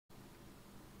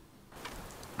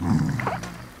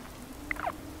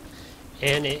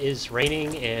And it is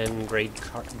raining, and Grey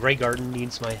Garden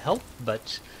needs my help,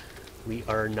 but we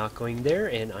are not going there,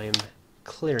 and I am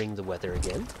clearing the weather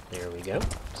again. There we go.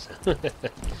 So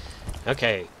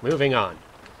okay, moving on.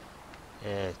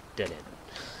 Dead end.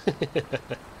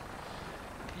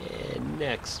 And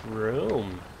next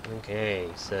room. Okay,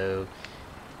 so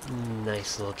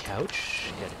nice little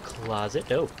couch. Got a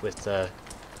closet. Oh, with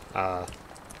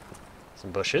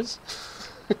some bushes.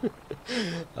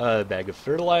 A bag of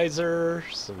fertilizer,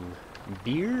 some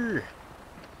beer.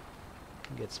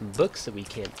 Get some books that we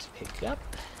can't pick up.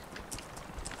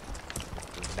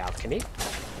 Balcony.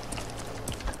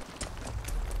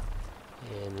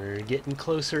 And we're getting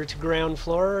closer to ground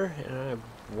floor, and I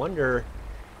wonder...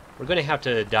 We're going to have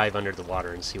to dive under the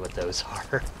water and see what those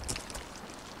are.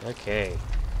 Okay.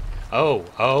 Oh,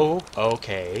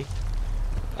 okay.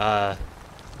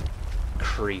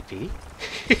 Creepy.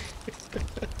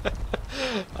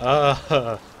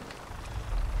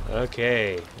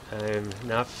 Okay. I'm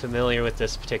not familiar with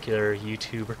this particular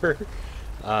YouTuber.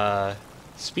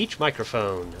 Speech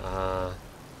microphone.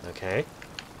 Okay.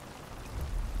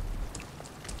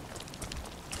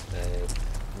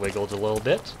 Wiggled a little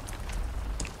bit.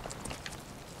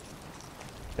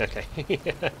 Okay.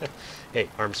 Hey,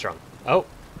 Armstrong. Oh!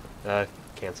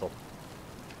 Cancel.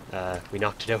 We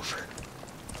knocked it over.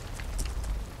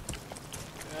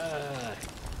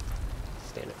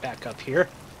 Stand it back up here.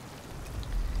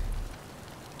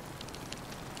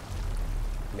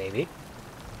 Maybe.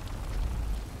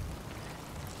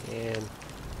 And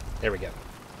there we go.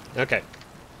 Okay.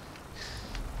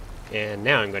 And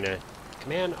now I'm going to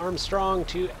command Armstrong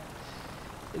to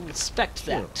inspect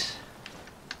that.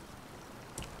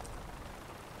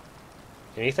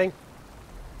 Anything?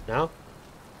 No?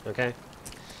 Okay.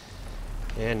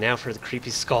 And now for the creepy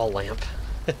skull lamp.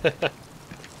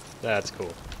 That's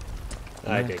cool.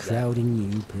 I dig that.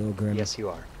 Crowding you, Pilgrim. Yes, you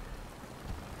are.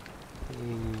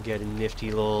 You get a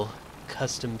nifty little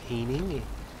custom painting.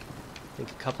 I think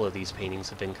a couple of these paintings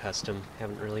have been custom.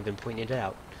 Haven't really been pointed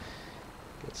out.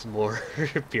 Get some more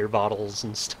beer bottles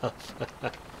and stuff.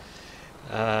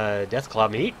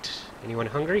 Deathclaw meat. Anyone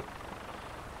hungry?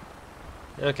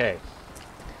 Okay.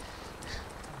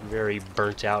 Very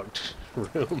burnt out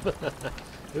room.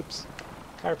 Oops.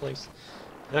 Fireplace.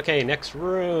 Okay, next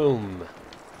room.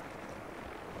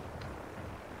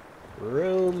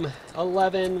 Room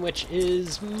 11, which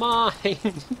is mine.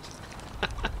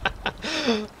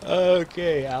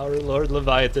 Okay, our Lord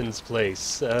Leviathan's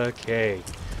place. Okay.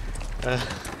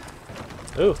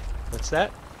 Ooh, what's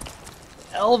that?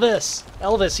 Elvis!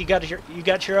 Elvis, you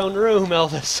got your own room,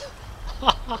 Elvis.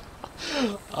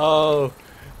 Oh,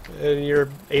 and your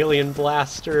alien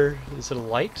blaster, is it a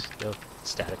light? No,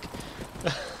 static.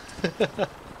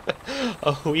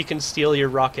 Oh, we can steal your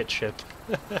rocket ship.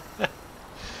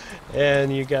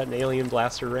 And you got an alien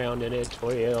blaster round in it,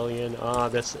 toy alien. Ah,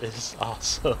 this is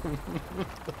awesome.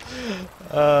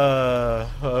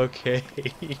 Okay.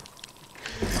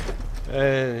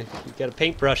 You got a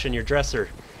paintbrush in your dresser.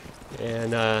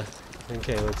 And,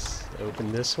 okay, let's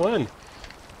open this one.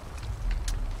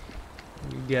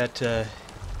 You got,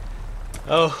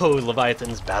 oh,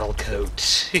 Leviathan's battle coat.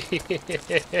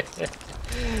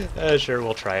 Sure,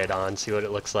 we'll try it on, see what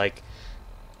it looks like.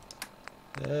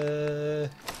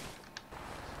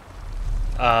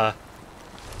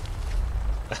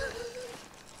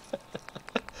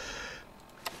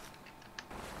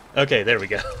 Okay, there we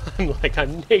go.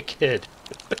 I'm naked.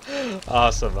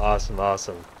 Awesome, awesome,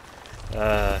 awesome.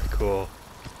 Cool.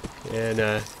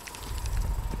 And,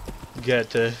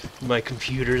 got my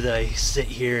computer that I sit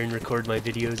here and record my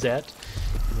videos at.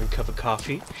 And a cup of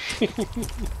coffee.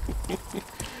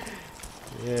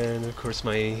 And, of course,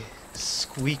 my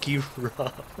squeaky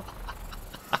rub.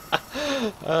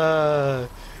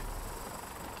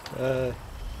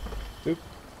 Oop.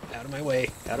 Out of my way.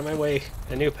 Out of my way.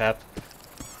 A new pep.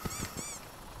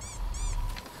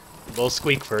 A little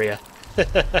squeak for you.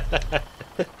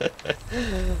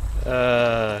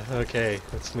 Okay,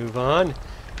 let's move on.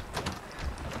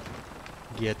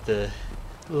 Get the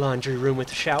laundry room with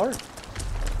the shower.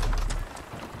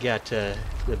 Got the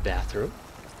bathroom.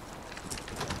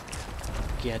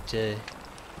 Got a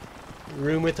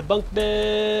room with a bunk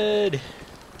bed.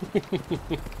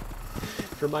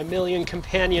 For my million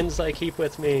companions I keep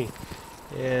with me.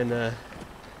 And the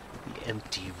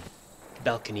empty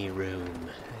balcony room.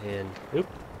 And oop.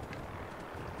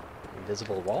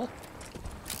 Invisible wall?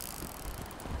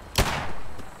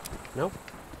 Nope.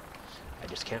 I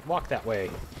just can't walk that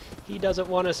way. He doesn't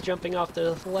want us jumping off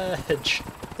the ledge.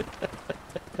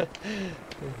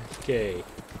 Okay.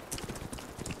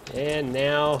 And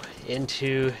now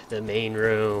into the main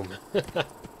room.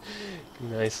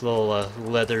 Nice little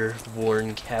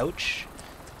leather-worn couch,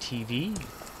 TV,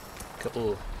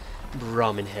 couple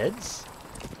ramen heads,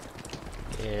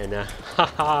 and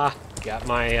haha, got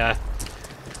my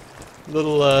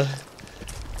little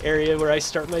area where I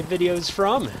start my videos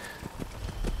from.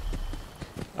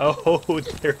 Oh,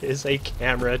 there is a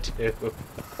camera too.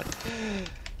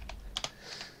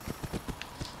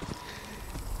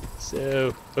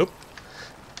 So,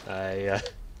 I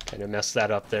kind of messed that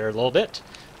up there a little bit.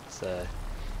 Let's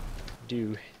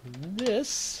do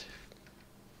this.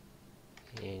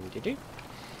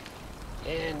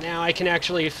 And now I can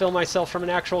actually film myself from an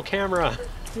actual camera.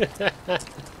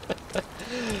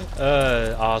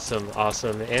 Awesome,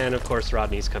 awesome. And of course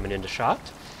Rodney's coming into shot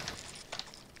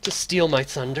to steal my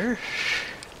thunder.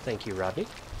 Thank you, Rodney.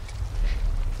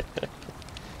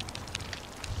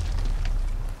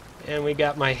 And we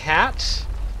got my hat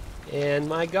and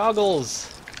my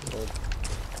goggles. We'll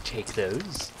take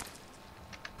those.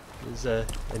 Is a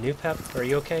new pep? Are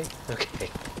you okay? Okay.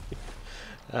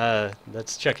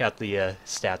 Let's check out the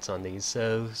stats on these.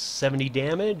 So 70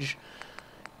 damage.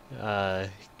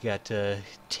 Got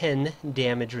 10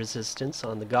 damage resistance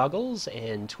on the goggles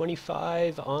and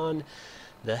 25 on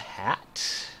the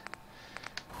hat.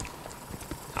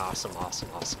 Awesome, awesome,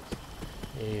 awesome.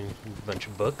 And a bunch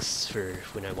of books for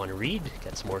when I want to read.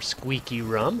 Got some more squeaky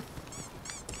rum.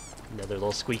 Another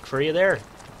little squeak for you there.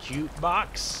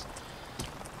 Jukebox.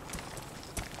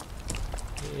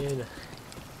 And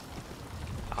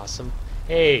awesome.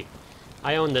 Hey,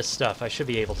 I own this stuff. I should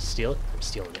be able to steal it. I'm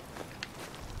stealing it.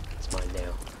 It's mine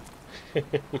now.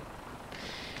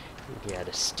 Got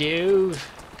a stove.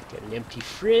 Got an empty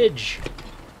fridge.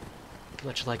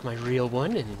 Much like my real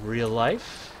one in real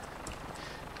life.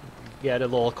 Got a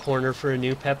little corner for a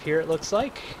new pep here, it looks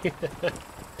like.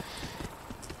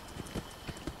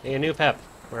 Hey, a new pep.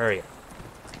 Where are you?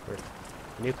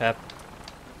 New pep.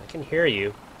 I can hear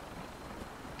you.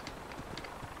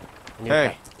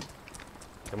 Hey. Pep.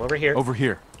 Come over here. Over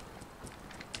here.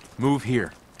 Move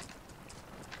here.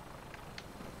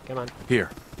 Come on. Here.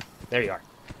 There you are.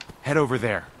 Head over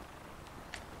there.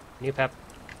 New pep.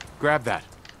 Grab that.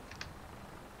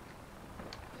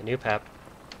 A new pep.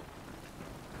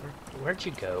 Where'd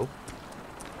you go?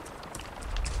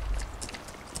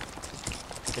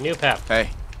 A new pep. Hey.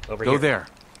 Over here. Go there.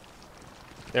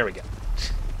 There we go.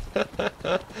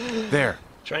 There.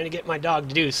 Trying to get my dog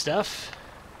to do stuff.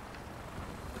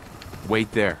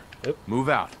 Wait there. Oop. Move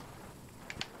out.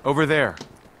 Over there.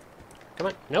 Come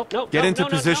on. Nope, nope. Get no, into no,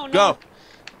 position. No. Go.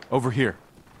 Over here.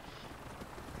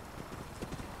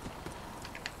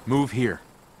 Move here.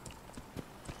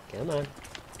 Come on.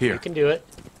 Here. You can do it.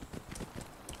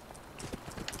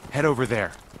 Head over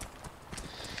there.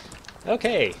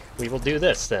 Okay, we will do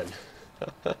this then.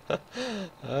 Okay,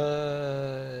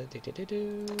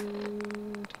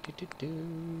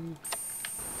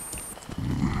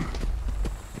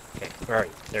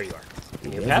 alright, there you are.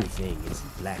 New pep. Everything is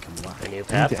black and white. A new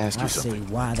pep. Ask you I something.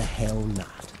 say, why the hell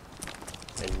not?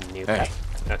 A new pep.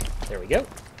 Okay, there we go.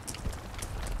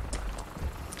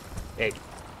 Hey.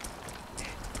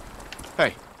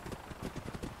 Hey.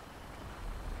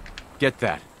 Get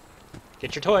that.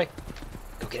 Get your toy.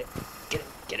 Go get it. Get it.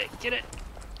 Get it. Get it.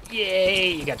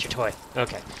 Yay! You got your toy.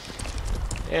 Okay.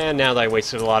 And now that I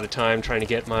wasted a lot of time trying to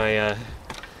get my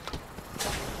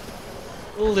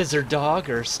lizard dog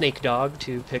or snake dog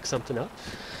to pick something up.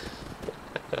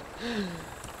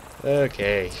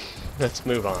 Okay. Let's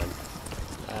move on.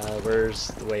 Where's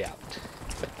the way out?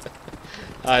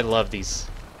 I love these.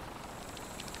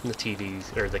 The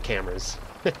TVs, or the cameras.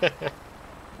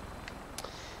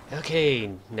 Okay,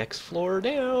 next floor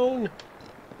down.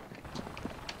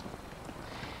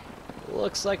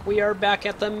 Looks like we are back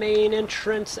at the main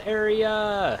entrance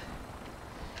area.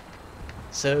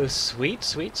 So sweet,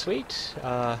 sweet, sweet.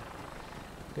 Oh,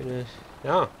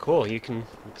 cool. You can.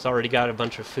 It's already got a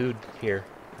bunch of food here.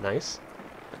 Nice.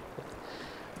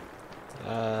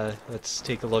 Let's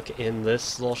take a look in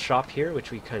this little shop here,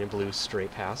 which we kind of blew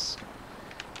straight past.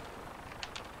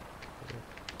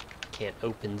 Can't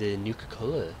open the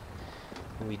Nuka-Cola.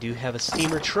 We do have a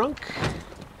steamer trunk.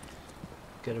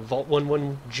 Got a Vault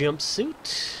 1-1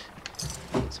 jumpsuit.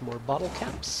 Some more bottle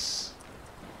caps.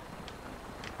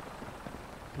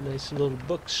 Nice little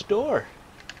bookstore.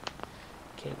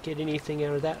 Can't get anything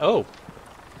out of that. Oh!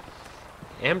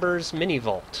 Amber's mini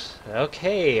vault.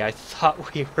 Okay, I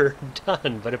thought we were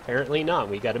done, but apparently not.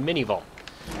 We got a mini vault.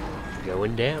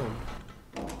 Going down.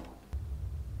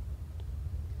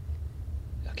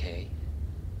 Okay.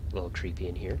 A little creepy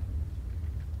in here.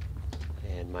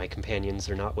 And my companions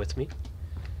are not with me.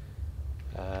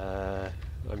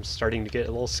 I'm starting to get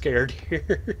a little scared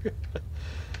here.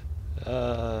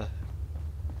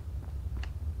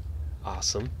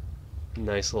 Awesome.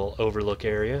 Nice little overlook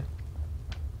area.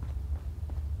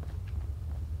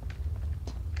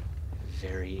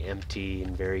 Very empty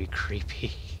and very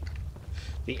creepy.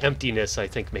 The emptiness, I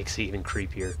think, makes it even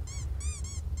creepier.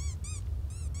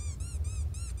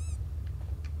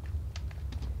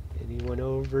 Anyone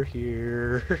over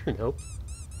here? Nope.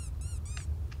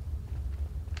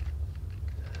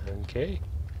 Okay.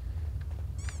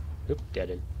 Oop,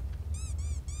 dead end.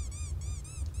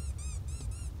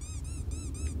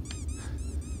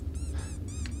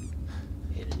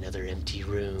 In another empty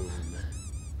room.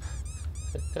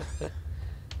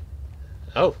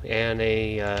 Oh, and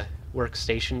a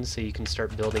workstation so you can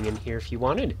start building in here if you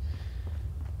wanted.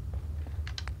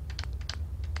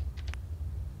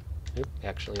 Oop,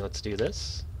 actually, let's do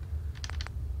this.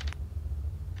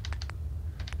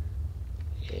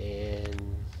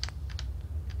 And...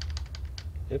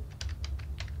 Oop.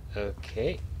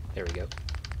 Okay, there we go.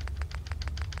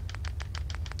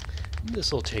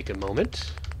 This will take a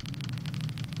moment.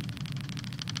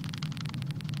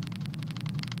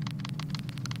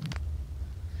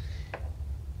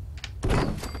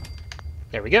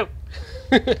 There we go.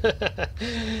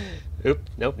 Oop,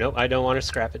 nope, nope, I don't want to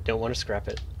scrap it, don't want to scrap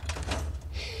it.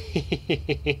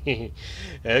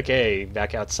 Okay,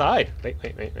 back outside. Wait.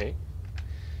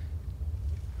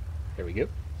 There we go.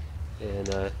 And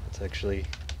it's actually,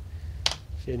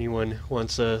 if anyone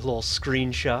wants a little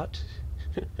screenshot.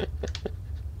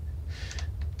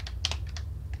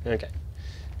 Okay,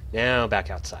 now back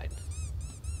outside.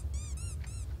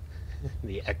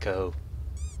 The echo.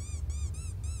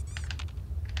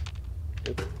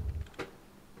 Oop.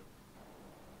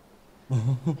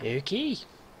 Okay,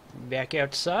 back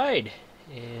outside,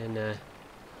 and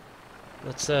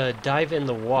let's dive in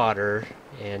the water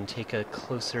and take a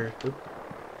closer. Oop.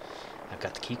 I've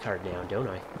got the key card now, don't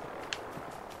I?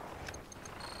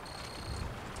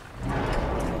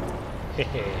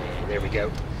 There we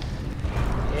go.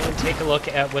 And take a look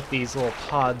at what these little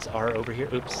pods are over here.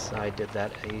 Oops, I did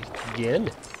that again.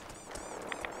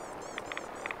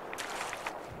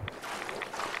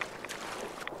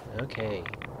 Okay.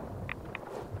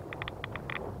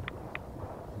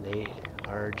 They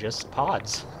are just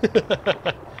pods.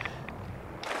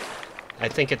 I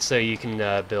think it's so you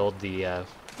can build the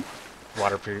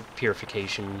water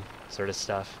purification sort of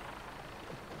stuff.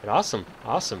 But awesome,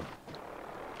 awesome.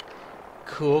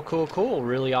 Cool, cool, cool.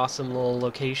 Really awesome little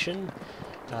location.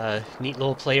 Neat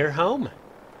little player home.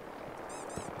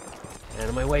 Out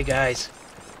of my way, guys.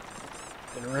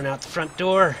 Gonna run out the front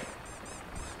door.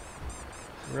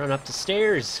 Run up the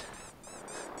stairs.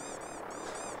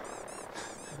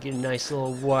 Get a nice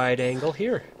little wide angle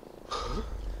here.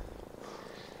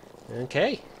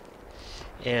 Okay.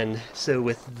 And so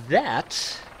with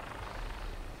that,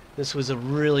 this was a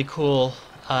really cool,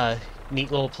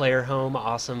 neat little player home.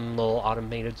 Awesome little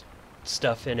automated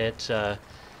stuff in it.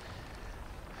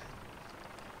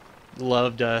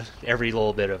 Loved every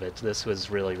little bit of it. This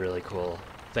was really, really cool.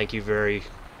 Thank you very,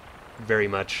 very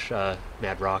much,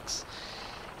 MadRoX.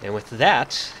 And with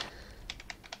that,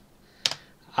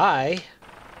 I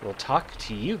will talk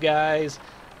to you guys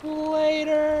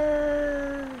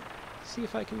later. See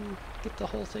if I can get the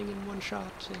whole thing in one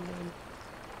shot, and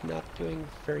I'm not doing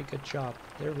a very good job.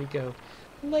 There we go.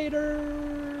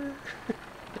 Later.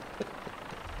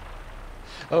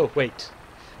 Oh, wait.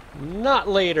 Not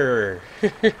later.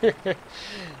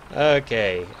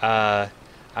 Okay.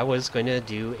 I was going to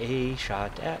do a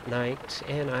shot at night,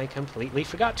 and I completely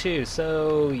forgot to,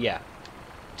 so yeah,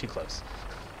 too close.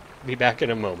 Be back in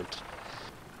a moment.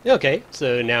 Okay,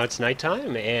 so now it's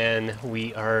nighttime, and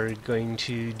we are going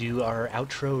to do our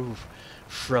outro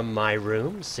from my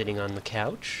room, sitting on the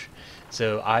couch.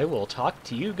 So I will talk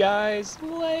to you guys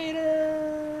later!